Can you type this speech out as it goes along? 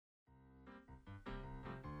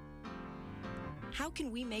How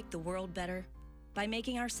can we make the world better? By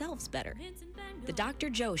making ourselves better. The Dr.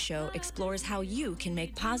 Joe Show explores how you can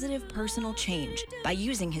make positive personal change by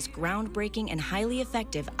using his groundbreaking and highly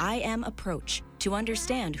effective I Am approach to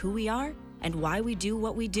understand who we are and why we do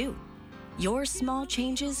what we do. Your small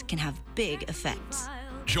changes can have big effects.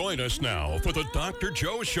 Join us now for the Dr.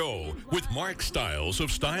 Joe Show with Mark Stiles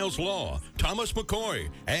of Stiles Law, Thomas McCoy,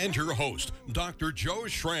 and your host, Dr. Joe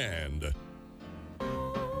Schrand.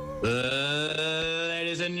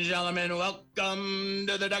 Ladies and gentlemen, welcome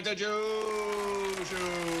to the Dr. Joe Show.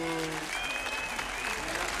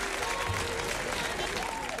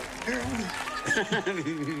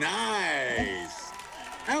 Nice.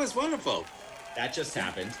 That was wonderful. That just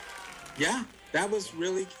happened. Yeah, that was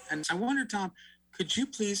really... And I wonder, Tom, could you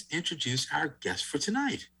please introduce our guest for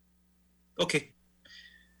tonight? Okay.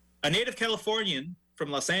 A native Californian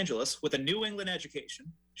from Los Angeles with a New England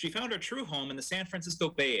education, she found her true home in the San Francisco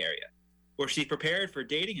Bay Area, where she prepared for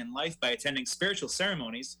dating and life by attending spiritual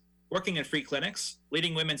ceremonies, working in free clinics,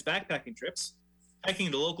 leading women's backpacking trips, hiking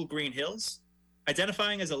the local green hills,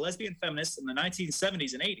 identifying as a lesbian feminist in the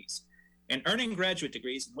 1970s and 80s, and earning graduate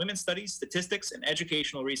degrees in women's studies, statistics, and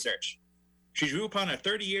educational research. She drew upon her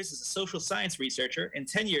 30 years as a social science researcher and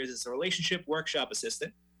 10 years as a relationship workshop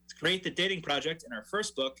assistant to create the dating project in her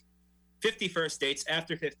first book, 50 First Dates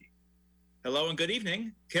After 50. Hello and good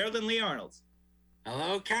evening, Carolyn Lee Arnold.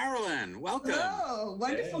 Hello, Carolyn. Welcome. Hello.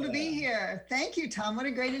 Wonderful to be here. Thank you, Tom. What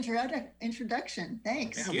a great introduction.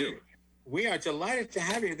 Thanks. Yeah, Thank you. we are delighted to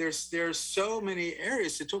have you. There's so many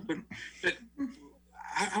areas to talk about, but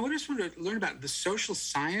I just want to learn about the social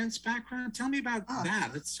science background. Tell me about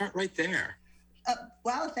that. Let's start right there.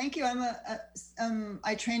 Wow, thank you.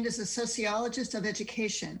 I trained as a sociologist of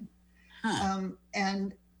education, and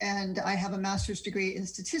I have a master's degree in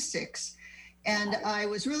statistics. And I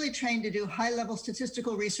was really trained to do high-level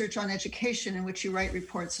statistical research on education, in which you write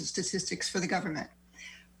reports of statistics for the government.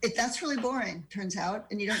 That's really boring, turns out,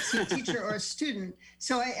 and you don't see a teacher or a student.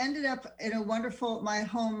 So I ended up in a wonderful,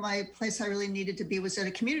 my place I really needed to be was at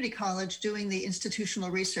a community college doing the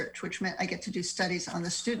institutional research, which meant I get to do studies on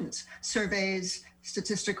the students, surveys,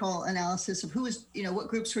 statistical analysis of what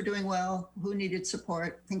groups were doing well, who needed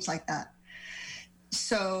support, things like that.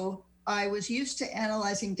 So I was used to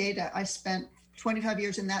analyzing data. I spent 25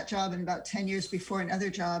 years in that job and about 10 years before in other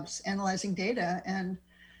jobs analyzing data. And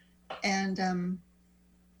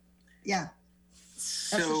yeah, that's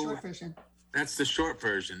the short version. That's the short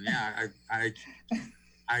version. Yeah,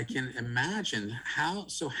 I can imagine how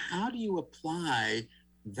do you apply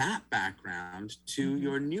that background to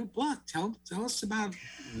your new book? Tell us about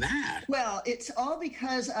that. Well, it's all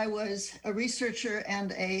because I was a researcher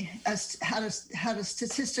and had a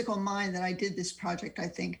statistical mind that I did this project. I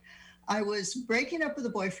think I was breaking up with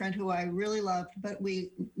a boyfriend who I really loved, but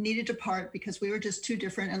we needed to part because we were just too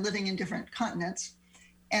different and living in different continents.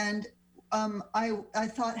 And I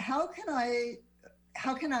thought, how can I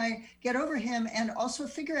get over him and also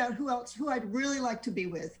figure out who I'd really like to be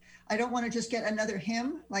with? I don't want to just get another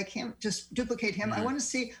him like him, just duplicate him. I want to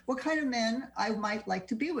see what kind of men I might like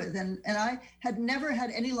to be with. And I had never had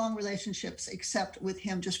any long relationships except with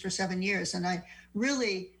him just for 7 years. And I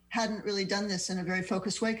really hadn't really done this in a very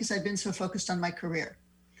focused way because I'd been so focused on my career.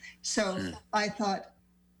 So I thought,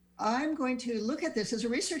 I'm going to look at this as a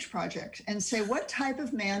research project and say, what type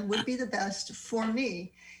of man would be the best for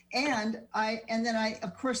me? And then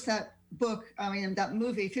of course, that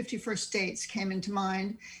movie, 50 First Dates, came into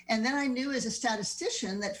mind. And then I knew as a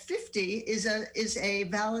statistician that 50 is a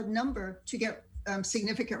valid number to get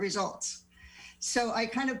significant results. So I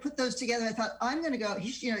kind of put those together. I thought, I'm going to go,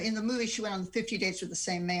 in the movie, she went on 50 dates with the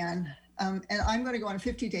same man. And I'm going to go on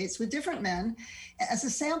 50 dates with different men as a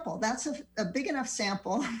sample. That's a big enough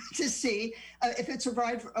sample to see if it's a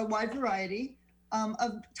wide variety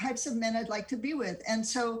of types of men I'd like to be with. And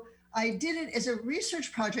so I did it as a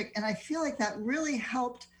research project, and I feel like that really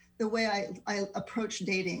helped the way I approach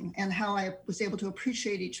dating and how I was able to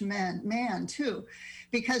appreciate each man too.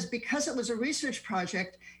 Because it was a research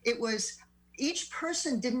project, each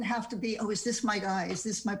person didn't have to be, is this my guy? Is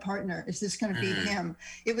this my partner? Is this going to be him?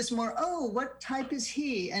 It was more, what type is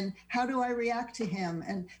he? And how do I react to him?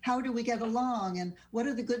 And how do we get along? And what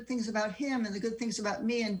are the good things about him and the good things about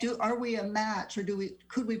me? And are we a match, or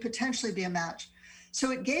could we potentially be a match?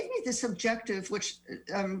 So it gave me this objective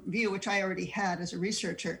view, which I already had as a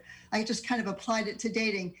researcher. I just kind of applied it to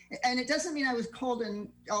dating. And it doesn't mean I was cold in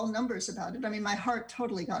all numbers about it. I mean, my heart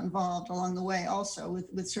totally got involved along the way also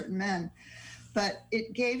with certain men. But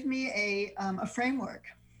it gave me a framework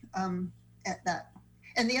at that.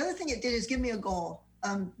 And the other thing it did is give me a goal.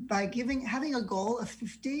 By having a goal of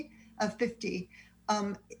 50,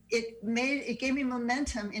 it gave me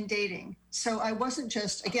momentum in dating. So I wasn't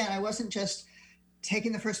just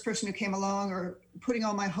taking the first person who came along or putting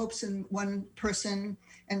all my hopes in one person,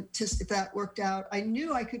 and just if that worked out, I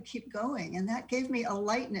knew I could keep going, and that gave me a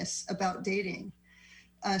lightness about dating.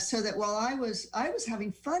 So that while I was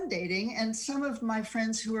having fun dating, and some of my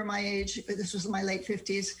friends who were my age, this was in my late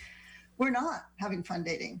 50s, were not having fun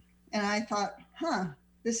dating. And I thought,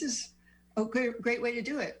 this is a great way to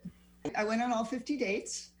do it. I went on all 50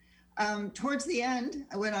 dates. Towards the end,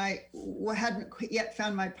 when I hadn't yet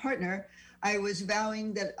found my partner, I was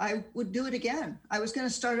vowing that I would do it again. I was going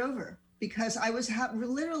to start over because I was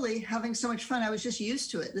literally having so much fun. I was just used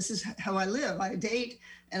to it. This is how I live. I date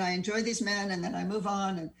and I enjoy these men, and then I move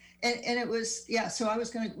on. And it was, so I was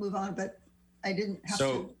going to move on, but I didn't have to.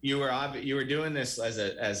 So you were doing this as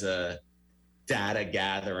a data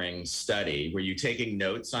gathering study. Were you taking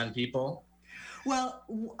notes on people? Well,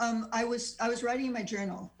 I was writing in my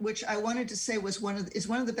journal, which I wanted to say is one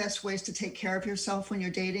of the best ways to take care of yourself when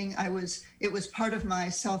you're dating. It was part of my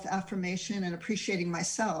self-affirmation and appreciating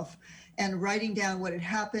myself, and writing down what had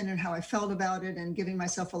happened and how I felt about it, and giving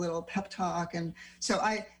myself a little pep talk. And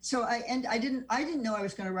I didn't know I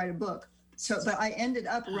was going to write a book. But I ended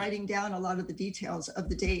up writing down a lot of the details of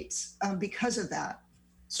the dates because of that.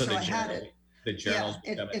 So I had it. The journal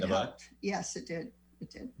became the book? Yes, it did. It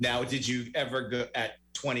did. Now, did you ever go at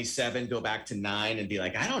 27, go back to 9 and be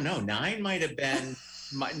like, I don't know, 9 might have been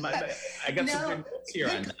I got some good notes here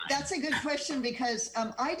on 9. That's a good question, because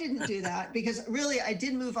I didn't do that, because really I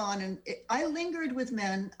did move on, and I lingered with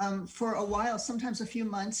men for a while, sometimes a few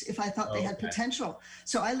months, if I thought they had potential.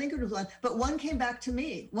 So I lingered with one, but one came back to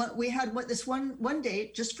me. We had this one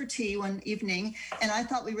date just for tea one evening, and I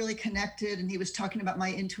thought we really connected, and he was talking about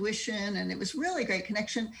my intuition, and it was really great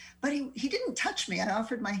connection, but he didn't touch me. I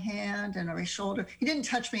offered my hand and my shoulder. He didn't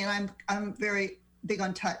touch me, and I'm very big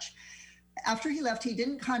on touch. After he left, he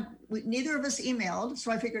didn't neither of us emailed.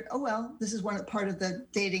 So I figured, oh, well, this is part of the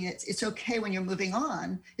dating. It's okay when you're moving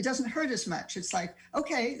on. It doesn't hurt as much. It's like,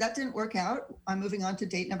 okay, that didn't work out. I'm moving on to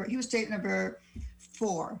he was date number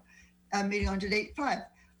 4. I'm moving on to date 5.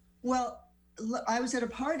 Well, I was at a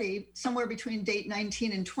party somewhere between date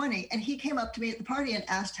 19 and 20, and he came up to me at the party and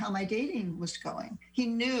asked how my dating was going. He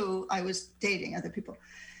knew I was dating other people.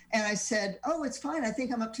 And I said, oh, it's fine. I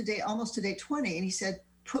think I'm up to date, almost to date 20. And he said,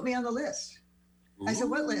 put me on the list. Ooh. I said,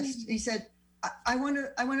 what list? And he said, I want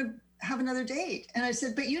to have another date. And I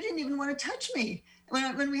said, but you didn't even want to touch me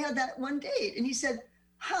when we had that one date. And he said,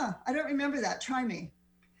 I don't remember that. Try me.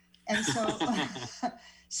 And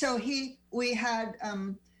so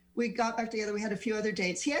we got back together. We had a few other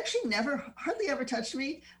dates. He actually hardly ever touched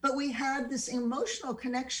me, but we had this emotional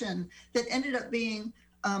connection that ended up being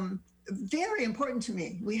very important to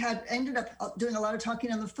me. We ended up doing a lot of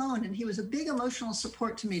talking on the phone, and he was a big emotional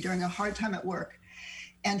support to me during a hard time at work.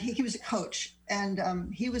 And he was a coach, and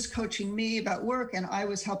he was coaching me about work, and I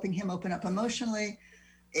was helping him open up emotionally.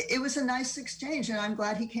 It was a nice exchange, and I'm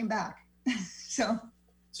glad he came back. So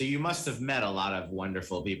you must have met a lot of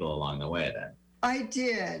wonderful people along the way then. I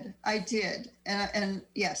did. And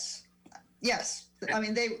yes. I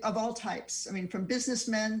mean, they of all types. I mean, from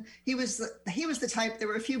businessmen, he was the type. There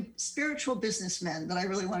were a few spiritual businessmen that I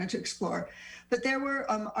really wanted to explore, but there were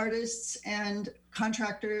artists and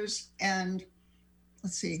contractors and,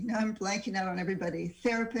 let's see, now I'm blanking out on everybody.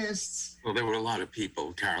 Therapists. Well, there were a lot of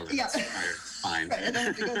people, Carolyn. Yeah, fine. Right, I don't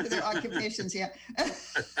have to go through their occupations. Yeah.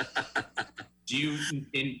 Do you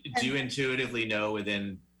intuitively know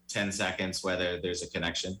within 10 seconds whether there's a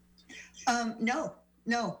connection? No.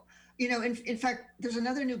 You know, in fact, there's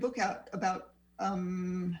another new book out about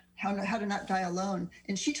how to not die alone.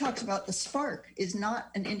 And she talks about the spark is not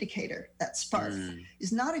an indicator. That spark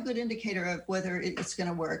is not a good indicator of whether it's going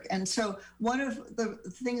to work. And so one of the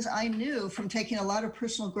things I knew from taking a lot of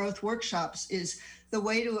personal growth workshops is the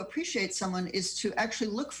way to appreciate someone is to actually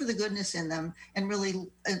look for the goodness in them, and really,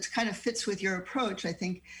 it kind of fits with your approach, I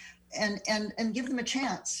think. And give them a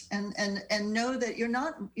chance, and know that you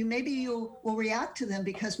will react to them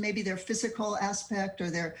because maybe their physical aspect or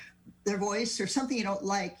their voice or something you don't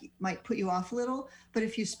like might put you off a little, but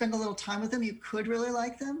if you spend a little time with them, you could really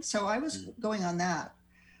like them. So I was going on that.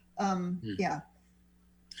 Yeah.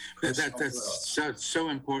 That's so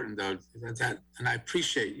important though, and I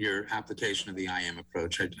appreciate your application of the I am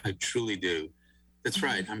approach. I truly do. That's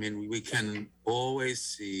right. I mean, we can always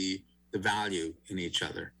see the value in each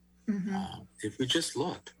other. If we just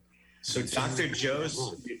look. So Dr.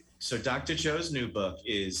 Joe's new book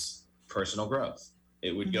is personal growth.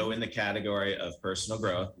 It would go in the category of personal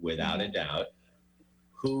growth without a doubt.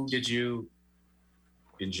 Who did you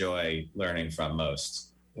enjoy learning from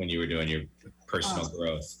most when you were doing your personal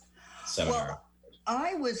growth seminar? Well,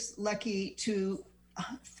 I was lucky to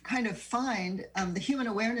kind of find the Human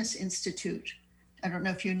Awareness Institute. I don't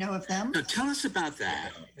know if you know of them. No, tell us about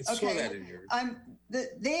that. I saw that in your.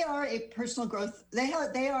 They are a personal growth. They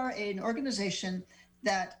are an organization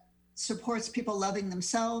that supports people loving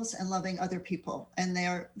themselves and loving other people. And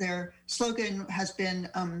their slogan has been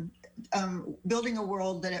building a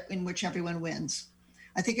world in which everyone wins.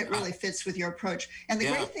 I think it really fits with your approach. And the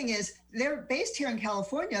great thing is they're based here in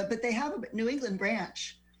California, but they have a New England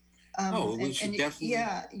branch. We should definitely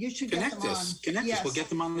you should connect get them us. on. Connect Yes. us. We'll get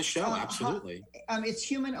them on the show. Absolutely. It's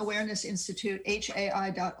Human Awareness Institute,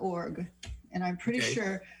 HAI.org. And I'm pretty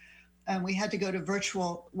sure we had to go to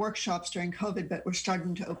virtual workshops during COVID, but we're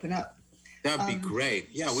starting to open up. That would be great.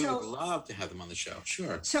 Yeah, we would love to have them on the show.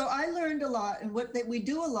 Sure. So I learned a lot, and what we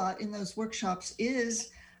do a lot in those workshops is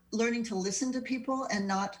learning to listen to people and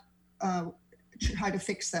not try to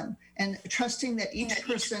fix them, and trusting that each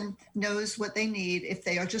person knows what they need if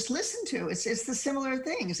they are just listened to. It's the similar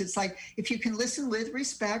things. It's like if you can listen with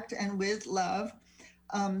respect and with love,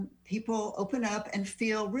 people open up and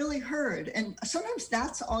feel really heard. And sometimes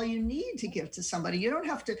that's all you need to give to somebody. You don't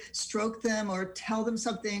have to stroke them or tell them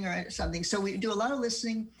something or something. So we do a lot of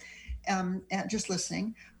listening, and just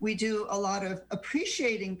listening. We do a lot of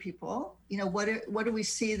appreciating people. You know, what do we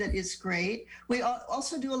see that is great? We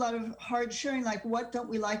also do a lot of hard sharing, like what don't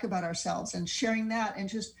we like about ourselves, and sharing that, and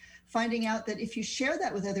just finding out that if you share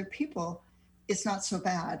that with other people, it's not so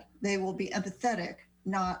bad. They will be empathetic,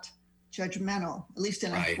 not judgmental, at least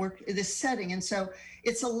in this setting. And so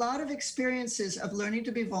it's a lot of experiences of learning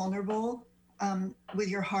to be vulnerable with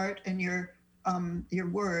your heart and your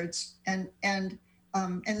words, and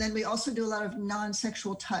then we also do a lot of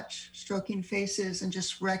non-sexual touch, stroking faces, and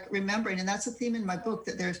just remembering. And that's a theme in my book,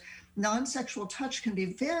 that there's non-sexual touch can be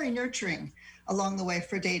very nurturing along the way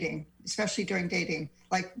for dating, especially during dating,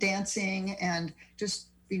 like dancing and just,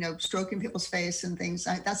 stroking people's face and things.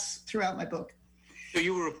 That's throughout my book. So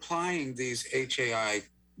you were applying these HAI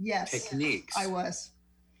techniques. I was.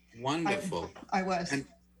 Wonderful. I was.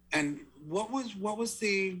 And what was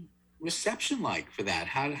the reception like for that?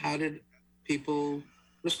 How did people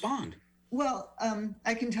respond? Well,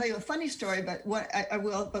 I can tell you a funny story, but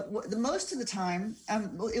the most of the time,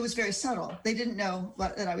 it was very subtle. They didn't know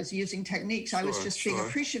that I was using techniques. I was just being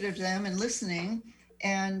appreciative to them and listening.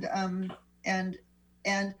 And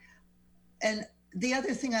the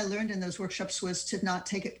other thing I learned in those workshops was to not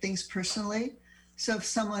take things personally. So if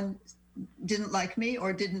someone didn't like me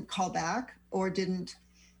or didn't call back or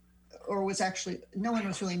was actually, no one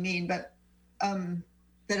was really mean, but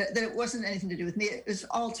that it wasn't anything to do with me. It was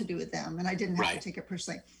all to do with them, and I didn't have to take it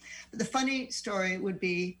personally. But the funny story would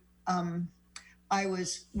be, I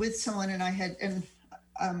was with someone, and I had.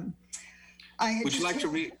 Would you like to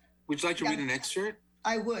read an excerpt?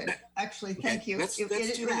 I would actually. Thank you. Let's it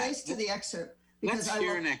relates to the excerpt. Let's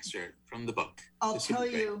hear an excerpt from the book. I'll tell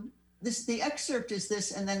you. The excerpt is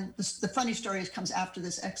this, and then the funny story comes after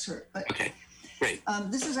this excerpt. But, okay, great.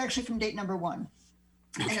 This is actually from date number 1,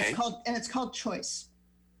 okay. and it's called choice.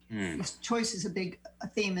 Choice is a big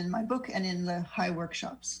theme in my book and in the high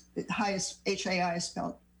workshops. The highest HAI is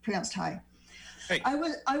pronounced high. Hey. I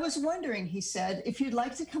was wondering, he said, if you'd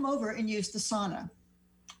like to come over and use the sauna.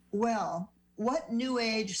 Well, what new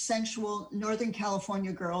age, sensual Northern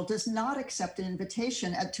California girl does not accept an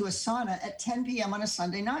invitation to a sauna at 10 p.m. on a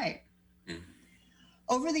Sunday night?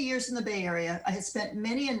 Over the years in the Bay Area, I had spent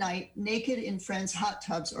many a night naked in friends' hot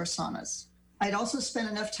tubs or saunas. I'd also spent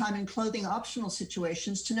enough time in clothing optional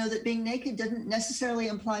situations to know that being naked didn't necessarily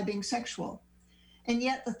imply being sexual. And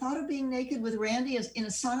yet the thought of being naked with Randy in a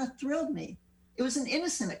sauna thrilled me. It was an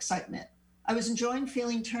innocent excitement. I was enjoying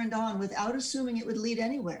feeling turned on without assuming it would lead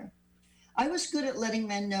anywhere. I was good at letting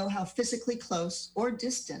men know how physically close or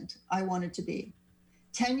distant I wanted to be.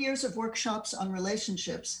 10 years of workshops on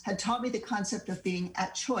relationships had taught me the concept of being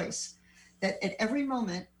at choice, that at every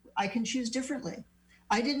moment I can choose differently.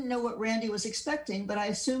 I didn't know what Randy was expecting, but I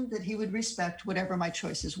assumed that he would respect whatever my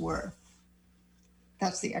choices were.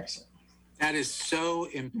 That's the excerpt. That is so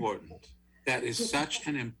important. That is such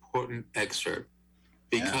an important excerpt,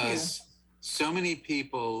 because so many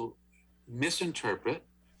people misinterpret,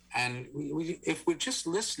 and if we're just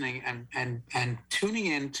listening and tuning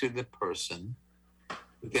into the person,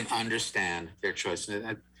 we can understand their choice.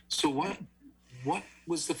 So what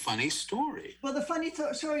was the funny story? Well, the funny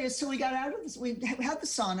story is, so we got out of this. We had the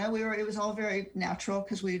sauna. It was all very natural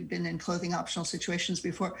because we'd been in clothing optional situations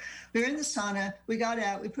before. We were in the sauna. We got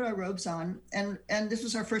out. We put our robes on, and this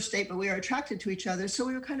was our first date. But we were attracted to each other, so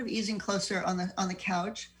we were kind of easing closer on the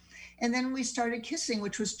couch, and then we started kissing,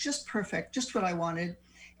 which was just perfect, just what I wanted.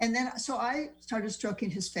 And then, so I started stroking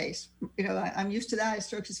his face. You know, I'm used to that. I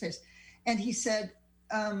stroked his face. And he said,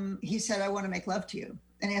 I want to make love to you.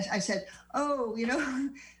 And I said, oh, you know,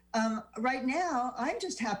 right now I'm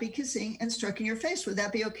just happy kissing and stroking your face. Would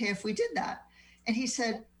that be okay if we did that? And he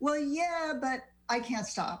said, well, yeah, but I can't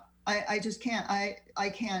stop. I just can't. I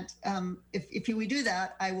can't. If we do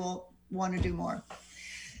that, I will want to do more.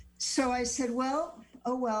 So I said, well,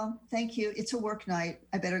 thank you. It's a work night.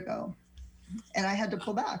 I better go. And I had to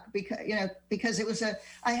pull back because it was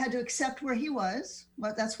I had to accept where he was.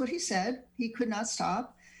 Well, that's what he said. He could not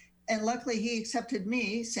stop. And luckily he accepted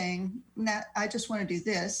me saying, nah, I just want to do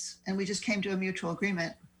this. And we just came to a mutual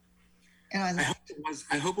agreement. And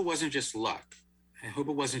I hope it wasn't just luck. I hope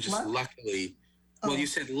it wasn't just luckily. Well, you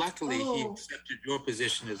said luckily he accepted your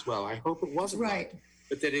position as well. I hope it wasn't right. luck,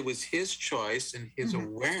 but that it was his choice and his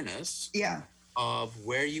awareness of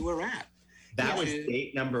where you were at. That was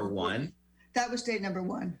date number one? That was date number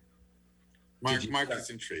one. Mark is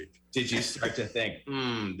intrigued. Did you start to think,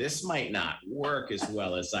 this might not work as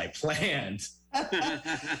well as I planned?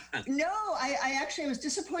 No, I actually was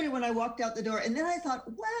disappointed when I walked out the door. And then I thought,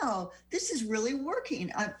 wow, this is really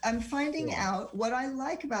working. I'm finding out what I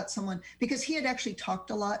like about someone, because he had actually talked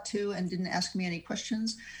a lot too and didn't ask me any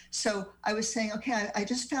questions. So I was saying, okay, I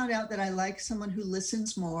just found out that I like someone who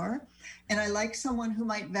listens more, and I like someone who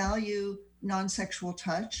might value non-sexual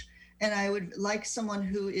touch. And I would like someone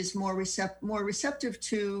who is more receptive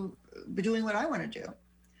to doing what I want to do.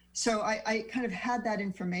 So I kind of had that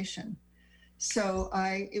information. So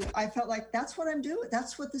I felt like that's what I'm doing.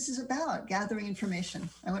 That's what this is about, gathering information.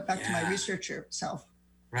 I went back to my researcher self.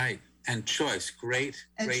 Right. And choice. Great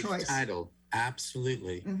choice. Title.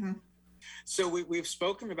 Absolutely. Mm-hmm. So we've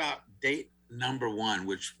spoken about date number one,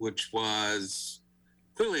 which was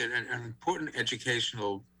clearly an important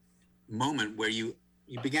educational moment where you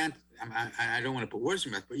began, I don't want to put words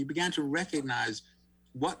in your mouth, but you began to recognize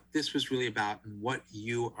what this was really about and what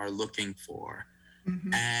you are looking for.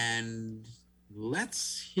 Mm-hmm. And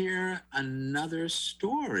let's hear another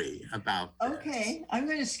story about this. Okay, I'm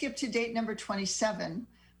going to skip to date number 27.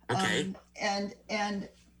 Okay. And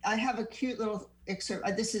I have a cute little excerpt.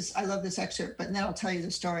 I love this excerpt, but then I'll tell you the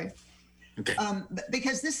story. Okay.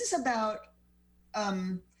 Because this is about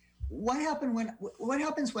what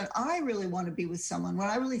happens when I really want to be with someone, when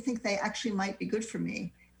I really think they actually might be good for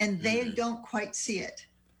me, and they don't quite see it,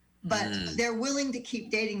 but they're willing to keep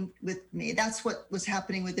dating with me. That's what was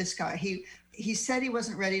happening with this guy. He said he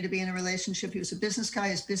wasn't ready to be in a relationship. He was a business guy.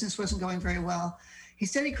 His business wasn't going very well. He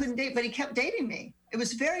said he couldn't date, but he kept dating me. It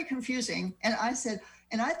was very confusing. And I said,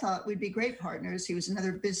 and I thought we'd be great partners. He was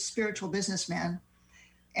another spiritual businessman.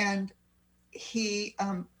 And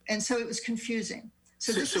and so it was confusing.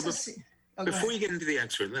 Before you get into the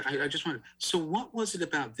excerpt, I just want to, so what was it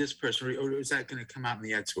about this person, or is that going to come out in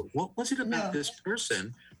the excerpt? What was it about this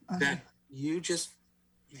person that you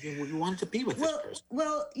wanted to be with this person?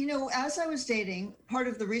 Well, as I was dating, part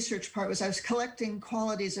of the research part was I was collecting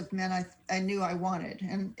qualities of men I knew I wanted.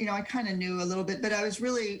 And, I kind of knew a little bit, but I was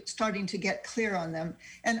really starting to get clear on them.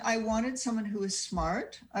 And I wanted someone who was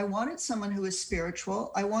smart. I wanted someone who was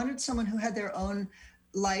spiritual. I wanted someone who had their own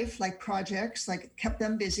life, like projects, like kept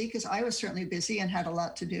them busy, because I was certainly busy and had a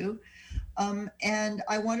lot to do. And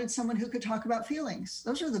I wanted someone who could talk about feelings.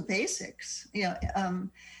 Those are the basics.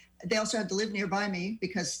 They also had to live nearby me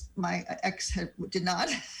because my ex had not,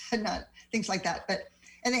 things like that.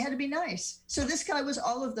 And they had to be nice. So this guy was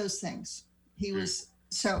all of those things. He was,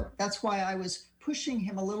 so that's why I was pushing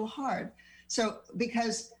him a little hard. So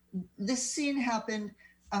because this scene happened,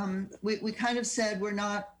 we kind of said,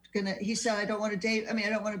 he said, I don't want to date. I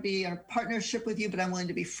don't want to be in a partnership with you, but I'm willing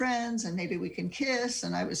to be friends, and maybe we can kiss.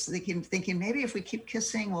 And I was thinking maybe if we keep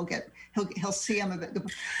kissing, he'll see I'm a bit.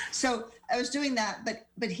 So I was doing that,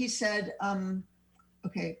 but he said,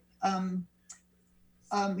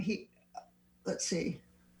 let's see.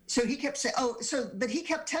 So he kept saying, but he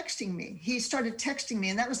kept texting me. He started texting me,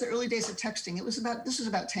 and that was the early days of texting. This was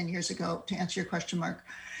about 10 years ago, to answer your question, Mark.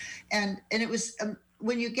 And it was,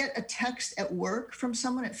 when you get a text at work from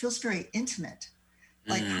someone, it feels very intimate.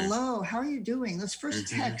 Like, hello, how are you doing? Those first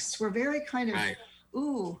texts were very kind of,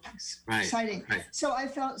 exciting. Right. So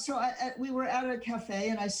we were at a cafe,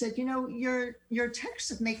 and I said, your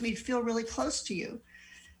texts make me feel really close to you.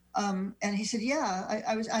 And he said, yeah,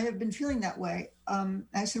 I have been feeling that way.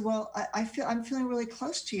 I said, well, I'm feeling really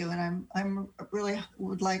close to you, and I'm really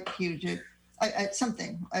would like you to.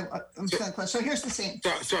 I'm feeling close. So here's the scene.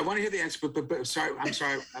 So I want to hear the answer, but sorry, I'm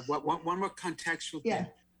sorry. One more contextual thing.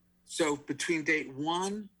 So between date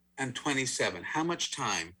 1 and 27, how much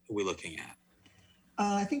time are we looking at?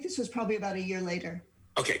 I think this was probably about a year later.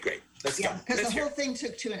 Okay, great. Let's go. Because the whole thing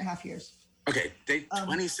took 2.5 years. Okay, date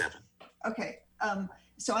 27. Okay.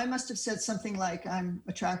 So I must have said something like, I'm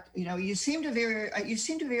attracted, you seem to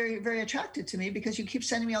very, very attracted to me because you keep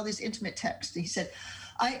sending me all these intimate texts. And he said,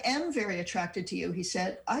 I am very attracted to you. He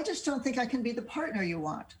said, I just don't think I can be the partner you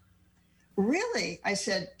want. Really? I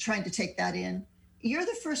said, trying to take that in. You're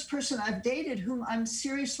the first person I've dated whom I'm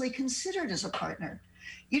seriously considered as a partner.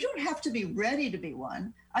 You don't have to be ready to be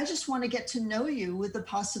one. I just want to get to know you with the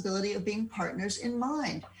possibility of being partners in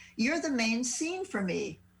mind. You're the main scene for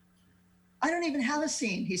me. I don't even have a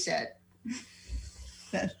scene, he said.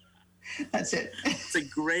 That's it. It's a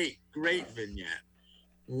great vignette.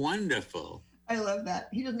 Wonderful. I love that.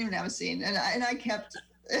 He doesn't even have a scene. And I kept...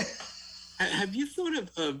 Have you thought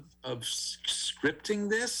of scripting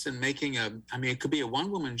this and making it could be a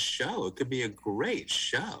one-woman show. It could be a great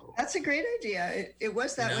show. That's a great idea. It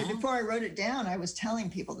was that way. Before I wrote it down, I was telling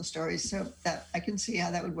people the stories, so that I can see how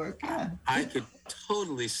that would work. Yeah. I could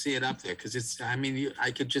totally see it up there because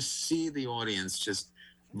I could just see the audience just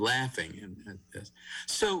laughing at this.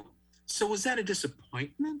 So was that a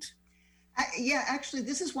disappointment? Yeah, actually,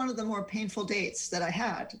 this is one of the more painful dates that I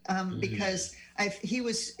had because he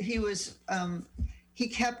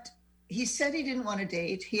said he didn't want to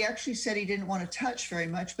date. He actually said he didn't want to touch very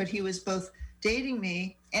much, but he was both dating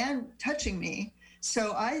me and touching me.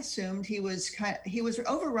 So I assumed he was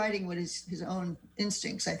overriding what his own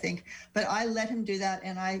instincts, I think. But I let him do that,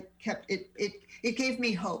 and I kept it. It gave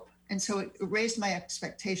me hope. And so it raised my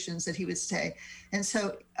expectations that he would stay. And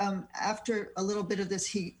so after a little bit of this,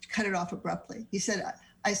 he cut it off abruptly. He said,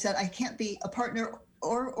 I can't be a partner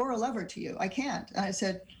or a lover to you. I can't. And I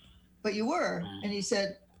said, but you were. And he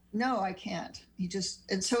said, no, I can't.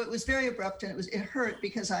 And so it was very abrupt, and it hurt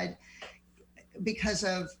because I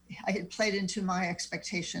had played into my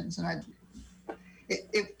expectations, and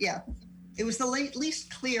it was the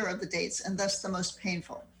least clear of the dates and thus the most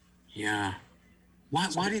painful. Yeah.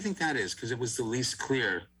 Why do you think that is? Because it was the least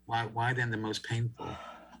clear. Why then the most painful?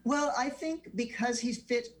 Well, I think because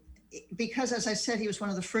as I said, he was one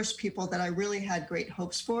of the first people that I really had great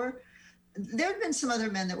hopes for. There had been some other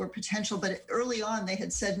men that were potential, but early on they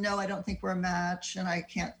had said, no, I don't think we're a match and I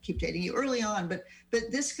can't keep dating you early on. But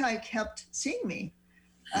this guy kept seeing me.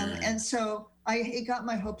 And so it got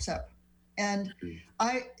my hopes up. And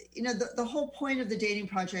the whole point of the dating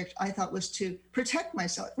project, I thought, was to protect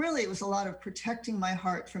myself. Really, it was a lot of protecting my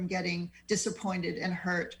heart from getting disappointed and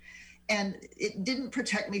hurt. And it didn't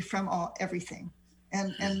protect me from everything.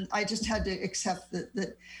 And I just had to accept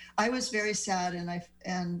that I was very sad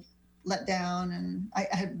and let down, and I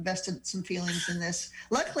had invested some feelings in this.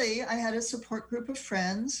 Luckily, I had a support group of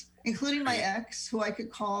friends, including my ex, who I could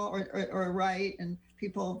call or write, and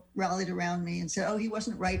people rallied around me and said, oh, he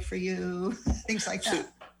wasn't right for you, things like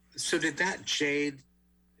that. So did that jade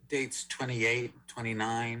dates 28,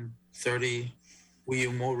 29, 30? Were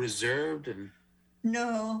you more reserved?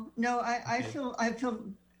 No, I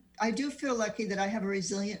do feel lucky that I have a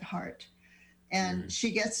resilient heart. And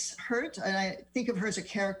she gets hurt, and I think of her as a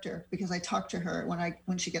character because I talk to her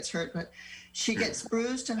when she gets hurt. But she gets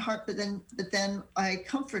bruised and hurt, but then I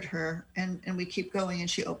comfort her, and we keep going, and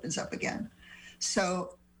she opens up again.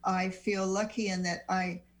 So I feel lucky in that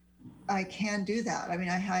I can do that. I mean,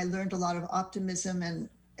 I learned a lot of optimism and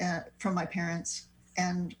from my parents,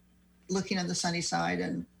 and looking on the sunny side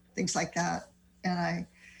and things like that. And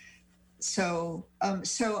so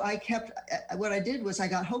I kept. What I did was I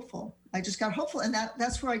got hopeful. I just got hopeful, and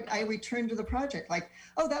that's where I returned to the project. Like,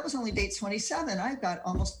 oh, that was only date 27. I've got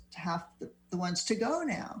almost half the ones to go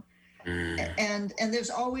now, and there's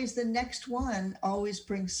always the next one. Always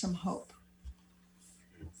brings some hope.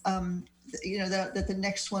 That the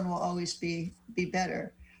next one will always be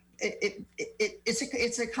better.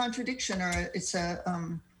 It's a contradiction, or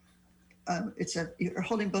you're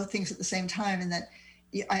holding both things at the same time, and that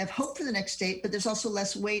I have hope for the next date, but there's also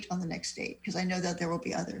less weight on the next date because I know that there will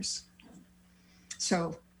be others.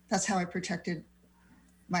 So that's how I protected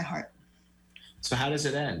my heart. So how does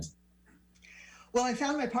it end? Well, I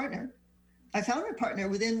found my partner.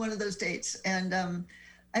 Within one of those dates. And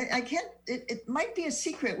I can't, it might be a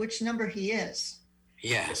secret which number he is.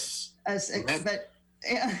 Yes.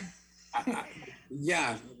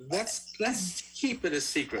 Yeah, let's keep it a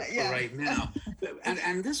secret for right now.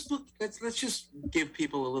 And this book, let's just give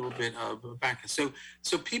people a little bit of background.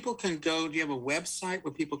 So people can go. Do you have a website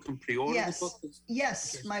where people can pre-order the book?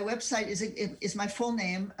 Yes, okay. My website is my full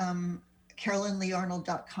name,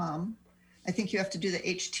 carolynleearnold.com. I think you have to do the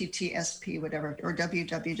HTTPS whatever or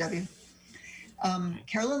www.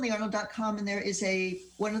 carolynleearnold.com, and there is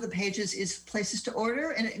one of the pages is places to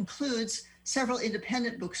order, and it includes several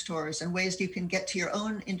independent bookstores and ways you can get to your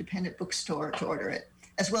own independent bookstore to order it,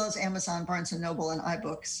 as well as Amazon, Barnes & Noble, and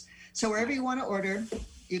iBooks. So wherever you want to order,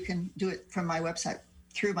 you can do it from my website,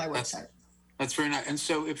 through my website. That's very nice. And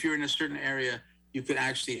so if you're in a certain area, you could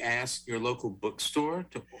actually ask your local bookstore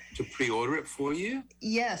to pre-order it for you?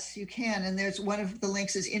 Yes, you can. And there's one of the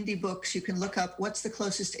links is Indie Books. You can look up what's the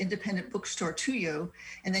closest independent bookstore to you,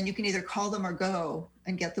 and then you can either call them or go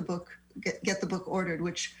and get the book ordered,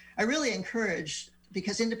 which I really encourage,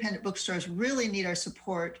 because independent bookstores really need our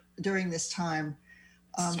support during this time.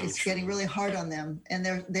 It's getting really hard on them, and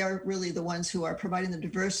they're really the ones who are providing the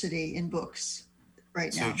diversity in books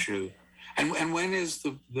right now. So true. And when is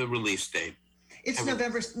the release date? It's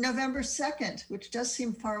November 2nd, which does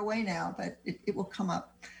seem far away now, but it will come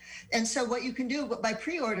up. And so what you can do by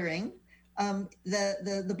pre-ordering,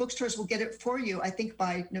 the bookstores will get it for you, I think,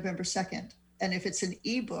 by November 2nd. And if it's an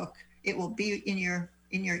ebook, it will be in your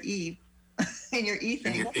e thing.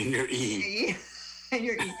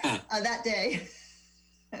 That day.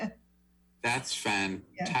 That's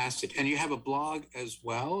fantastic. Yeah. And you have a blog as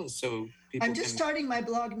well, so people I'm just starting my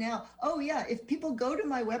blog now. Oh yeah, if people go to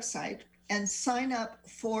my website and sign up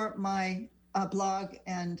for my blog,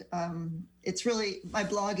 and it's really my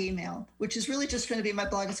blog email, which is really just going to be my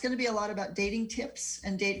blog. It's going to be a lot about dating tips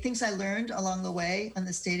and things I learned along the way on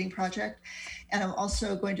this dating project. And I'm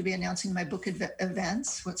also going to be announcing my book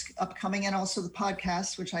events, what's upcoming, and also the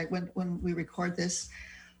podcast, which when we record this.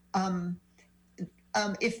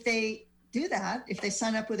 If they do that, if they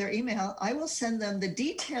sign up with their email, I will send them the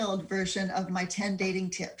detailed version of my 10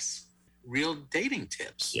 dating tips. Real dating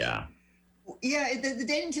tips. Yeah. Yeah, the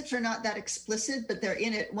dating tips are not that explicit, but they're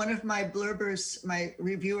in it. One of my blurbers, my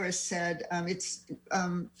reviewers said, it's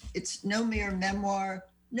no mere memoir,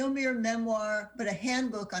 but a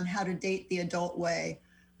handbook on how to date the adult way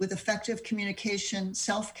with effective communication,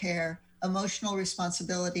 self-care, emotional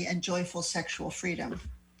responsibility, and joyful sexual freedom.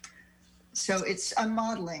 So I'm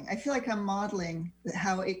modeling. I feel like I'm modeling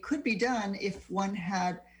how it could be done if one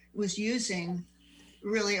was using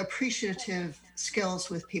really appreciative skills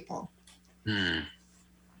with people. Do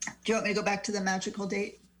you want me to go back to the magical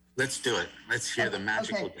date? Let's do it. Let's hear the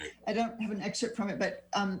magical date. I don't have an excerpt from it, but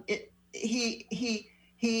he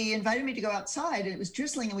invited me to go outside, and it was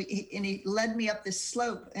drizzling, and he led me up this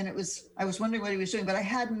slope, and I was wondering what he was doing, but I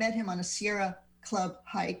had met him on a Sierra Club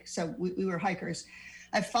hike, so we were hikers.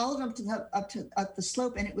 I followed him up the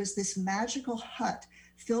slope, and it was this magical hut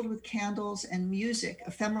filled with candles and music,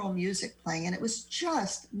 ephemeral music playing, and it was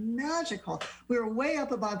just magical. We were way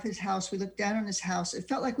up above his house. We looked down on his house. It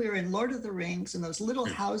felt like we were in Lord of the Rings and those little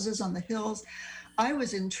houses on the hills. I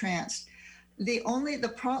was entranced. The only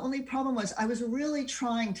problem was I was really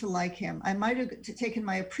trying to like him. I might have taken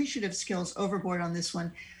my appreciative skills overboard on this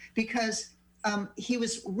one, because he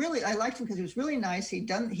was really, I liked him because he was really nice. He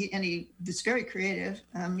was very creative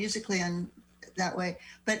musically and that way,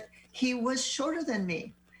 but he was shorter than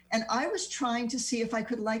me. And I was trying to see if I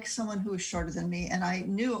could like someone who was shorter than me. And I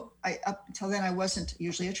knew up until then, I wasn't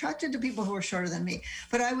usually attracted to people who were shorter than me,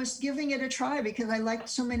 but I was giving it a try because I liked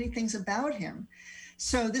so many things about him.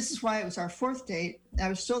 So this is why it was our fourth date. I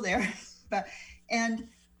was still there, I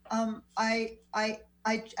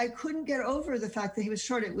couldn't get over the fact that he was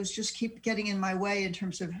short. It was just keep getting in my way in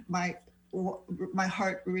terms of my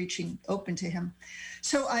heart reaching open to him.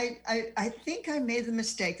 So I think I made the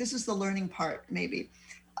mistake. This is the learning part, maybe,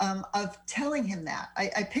 of telling him that.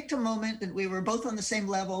 I picked a moment that we were both on the same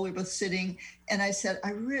level. We were both sitting, and I said,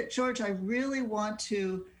 George, I really want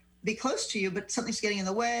to be close to you, but something's getting in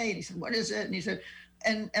the way. And he said, what is it? And he said,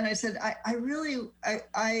 and I said,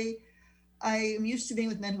 I am used to being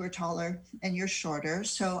with men who are taller, and you're shorter,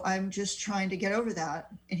 so I'm just trying to get over that.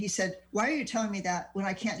 And he said, why are you telling me that when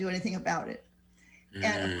I can't do anything about it?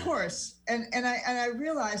 And of course, and I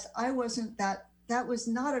realized I wasn't that was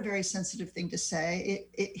not a very sensitive thing to say.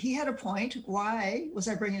 He had a point. Why was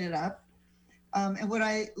I bringing it up? And what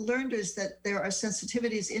I learned is that there are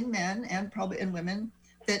sensitivities in men and probably in women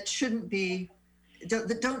that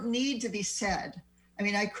that don't need to be said. I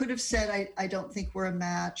mean, I could have said, I don't think we're a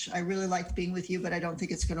match. I really like being with you, but I don't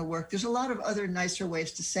think it's going to work. There's a lot of other nicer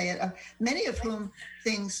ways to say it, many of whom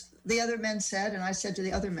things the other men said, and I said to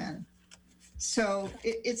the other men. So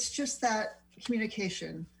it's just that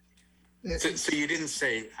communication. So you didn't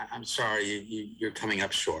say, I'm sorry, you're coming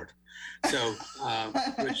up short. So,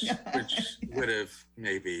 which would have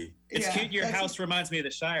maybe. It's cute. Your house reminds me of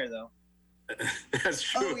the Shire, though. That's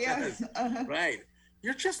true. Oh, yeah. Right.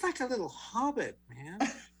 You're just like a little hobbit, man.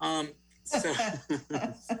 So,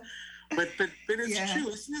 but it's true,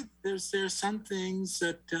 isn't it? There's some things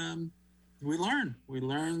that we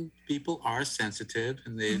learn people are sensitive,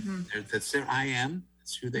 and that's their I am.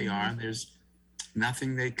 That's who they are, and there's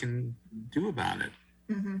nothing they can do about it.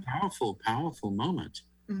 Powerful moment.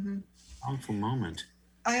 Powerful moment.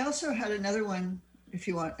 I also had another one, if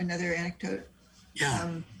you want another anecdote. Yeah.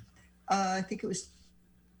 I think it was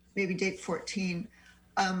maybe date 14.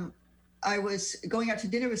 I was going out to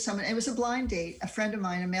dinner with someone. It was a blind date. A friend of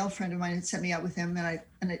mine, a male friend of mine, had sent me out with him,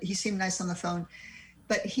 and he seemed nice on the phone.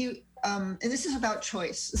 But he, and this is about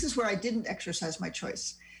choice. This is where I didn't exercise my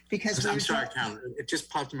choice because I'm sorry, Carolyn. It just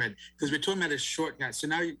popped in my head because we're talking about a short guy. So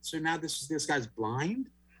now this guy's blind.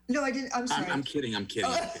 No, I didn't. I'm sorry. I'm kidding. I'm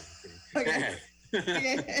kidding. Okay.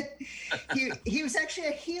 He was actually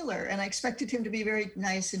a healer, and I expected him to be very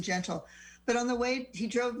nice and gentle. But on the way, he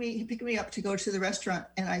picked me up to go to the restaurant,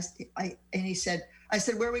 and he said,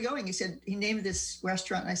 "Where are we going?" He named this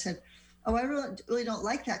restaurant, and I said, "Oh, I really don't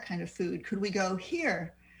like that kind of food. Could we go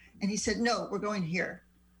here?" And he said, "No, we're going here."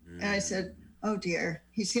 And I said, "Oh dear,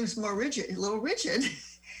 he seems more rigid, a little rigid."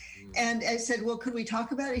 And I said, "Well, could we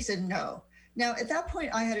talk about it?" He said, "No." Now, at that point,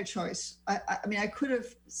 I had a choice. I mean, I could have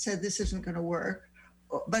said this isn't going to work,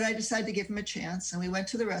 but I decided to give him a chance. And we went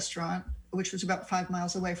to the restaurant, which was about 5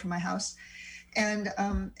 miles away from my house. And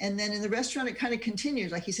then in the restaurant, it kind of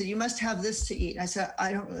continued. Like he said, "You must have this to eat." I said,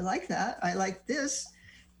 "I don't really like that. I like this."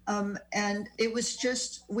 And it was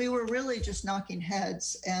just, we were really just knocking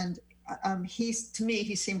heads. And to me,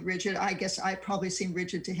 he seemed rigid. I guess I probably seemed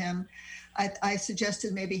rigid to him. I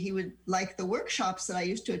suggested maybe he would like the workshops that I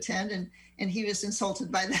used to attend, and he was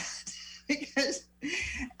insulted by that because,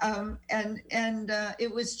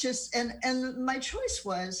 it was just, and my choice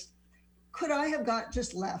was, could I have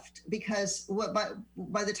just left? Because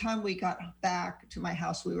by the time we got back to my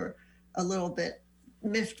house, we were a little bit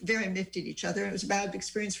very miffed at each other. It was a bad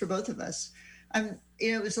experience for both of us.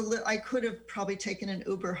 It was I could have probably taken an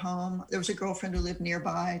Uber home. There was a girlfriend who lived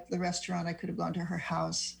nearby the restaurant. I could have gone to her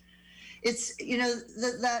house. It's,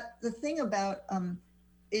 the thing about,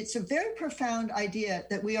 it's a very profound idea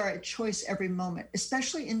that we are at choice every moment,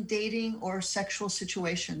 especially in dating or sexual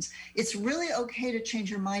situations. It's really okay to change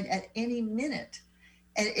your mind at any minute.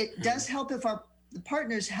 And it does help if the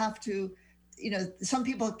partners have to, some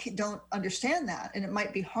people don't understand that, and it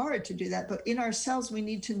might be hard to do that. But in ourselves, we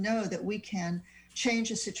need to know that we can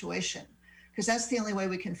change a situation, because that's the only way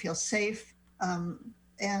we can feel safe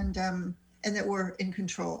and that we're in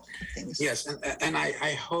control of things. Yes, and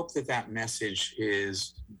I hope that message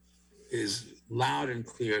is loud and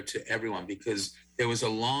clear to everyone, because there was a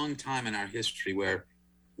long time in our history where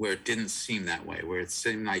it didn't seem that way, where it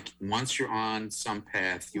seemed like once you're on some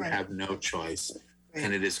path, you have no choice. Right.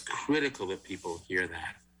 And it is critical that people hear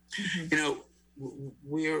that.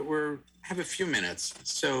 We have a few minutes.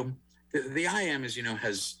 So the IM, as you know,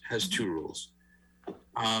 has two rules.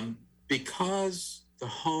 Because the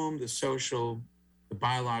home, the social, the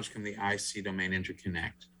biological, and the IC domain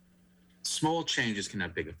interconnect, small changes can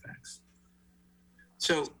have big effects.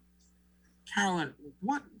 So, Carolyn,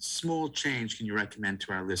 what small change can you recommend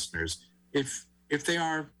to our listeners if they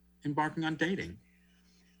are embarking on dating?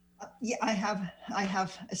 Yeah, I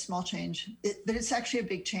have a small change, but it's actually a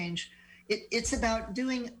big change. It's about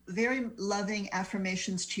doing very loving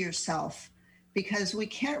affirmations to yourself, because we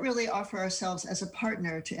can't really offer ourselves as a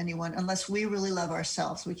partner to anyone unless we really love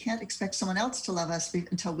ourselves. We can't expect someone else to love us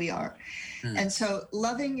until we are. And so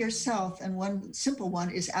loving yourself, and one simple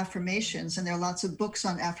one is affirmations, and there are lots of books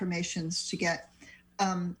on affirmations to get.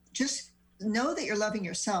 Just know that you're loving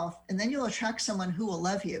yourself, and then you'll attract someone who will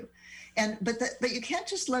love you. But you can't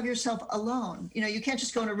just love yourself alone. You can't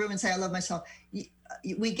just go in a room and say, "I love myself."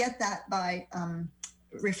 We get that by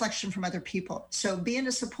reflection from other people. So be in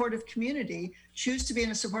a supportive community. Choose to be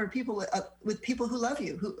in a supportive people with people who love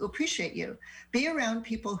you, who appreciate you. Be around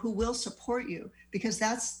people who will support you, because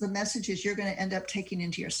that's the messages you're going to end up taking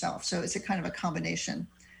into yourself. So it's a kind of a combination,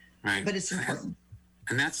 right? But it's important.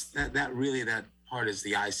 And that part is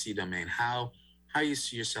the IC domain. How you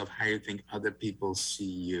see yourself, how you think other people see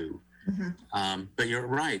you. But you're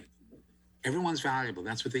right. Everyone's valuable.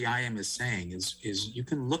 That's what the IM is saying. Is you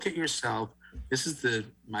can look at yourself. This is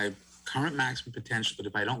my current maximum potential, but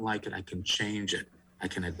if I don't like it, I can change it. I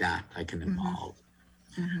can adapt. I can evolve.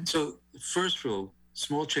 So the first rule,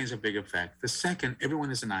 small change have big effect. The second,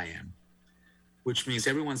 everyone is an IM, which means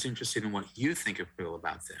everyone's interested in what you think or feel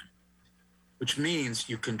about them, which means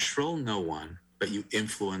you control no one, but you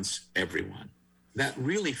influence everyone. That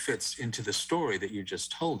really fits into the story that you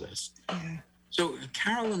just told us. Yeah. So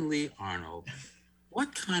Carolyn Lee Arnold,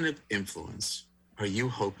 what kind of influence are you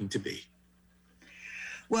hoping to be?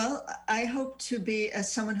 Well, I hope to be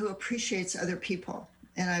someone who appreciates other people,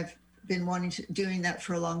 and I've been doing that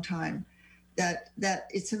for a long time. that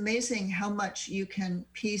it's amazing how much you can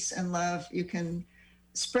peace and love you can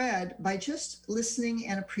spread by just listening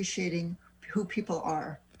and appreciating who people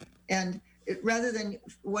are. And rather than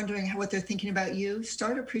wondering what they're thinking about you,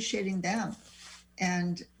 start appreciating them,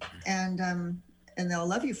 and they'll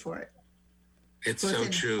love you for it. It's so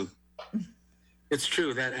true. It's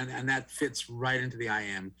true that, and that fits right into the I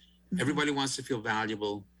am. Everybody wants to feel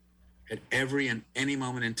valuable. At every and any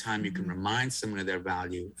moment in time, you can remind someone of their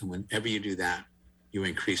value. And whenever you do that, you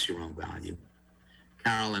increase your own value.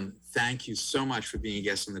 Carolyn, thank you so much for being a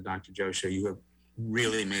guest on the Dr. Joe Show. You have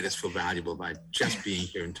really made us feel valuable by just being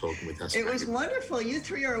here and talking with us. It was wonderful. You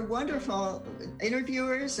three are wonderful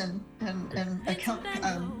interviewers and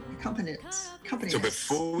accompanists. So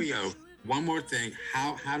before we go, one more thing.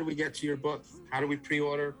 How do we get to your book? How do we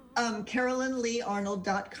pre-order?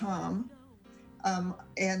 CarolynLeeArnold.com.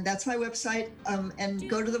 And that's my website. And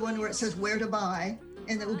go to the one where it says where to buy,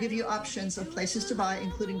 and it will give you options of places to buy,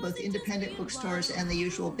 including both independent bookstores and the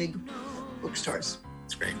usual big bookstores.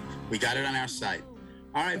 That's great. We got it on our site.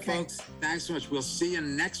 All right, folks. Thanks so much. We'll see you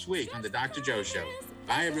next week on the Dr. Joe Show.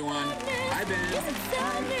 Bye, everyone. Bye, Ben.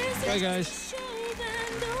 Bye, guys.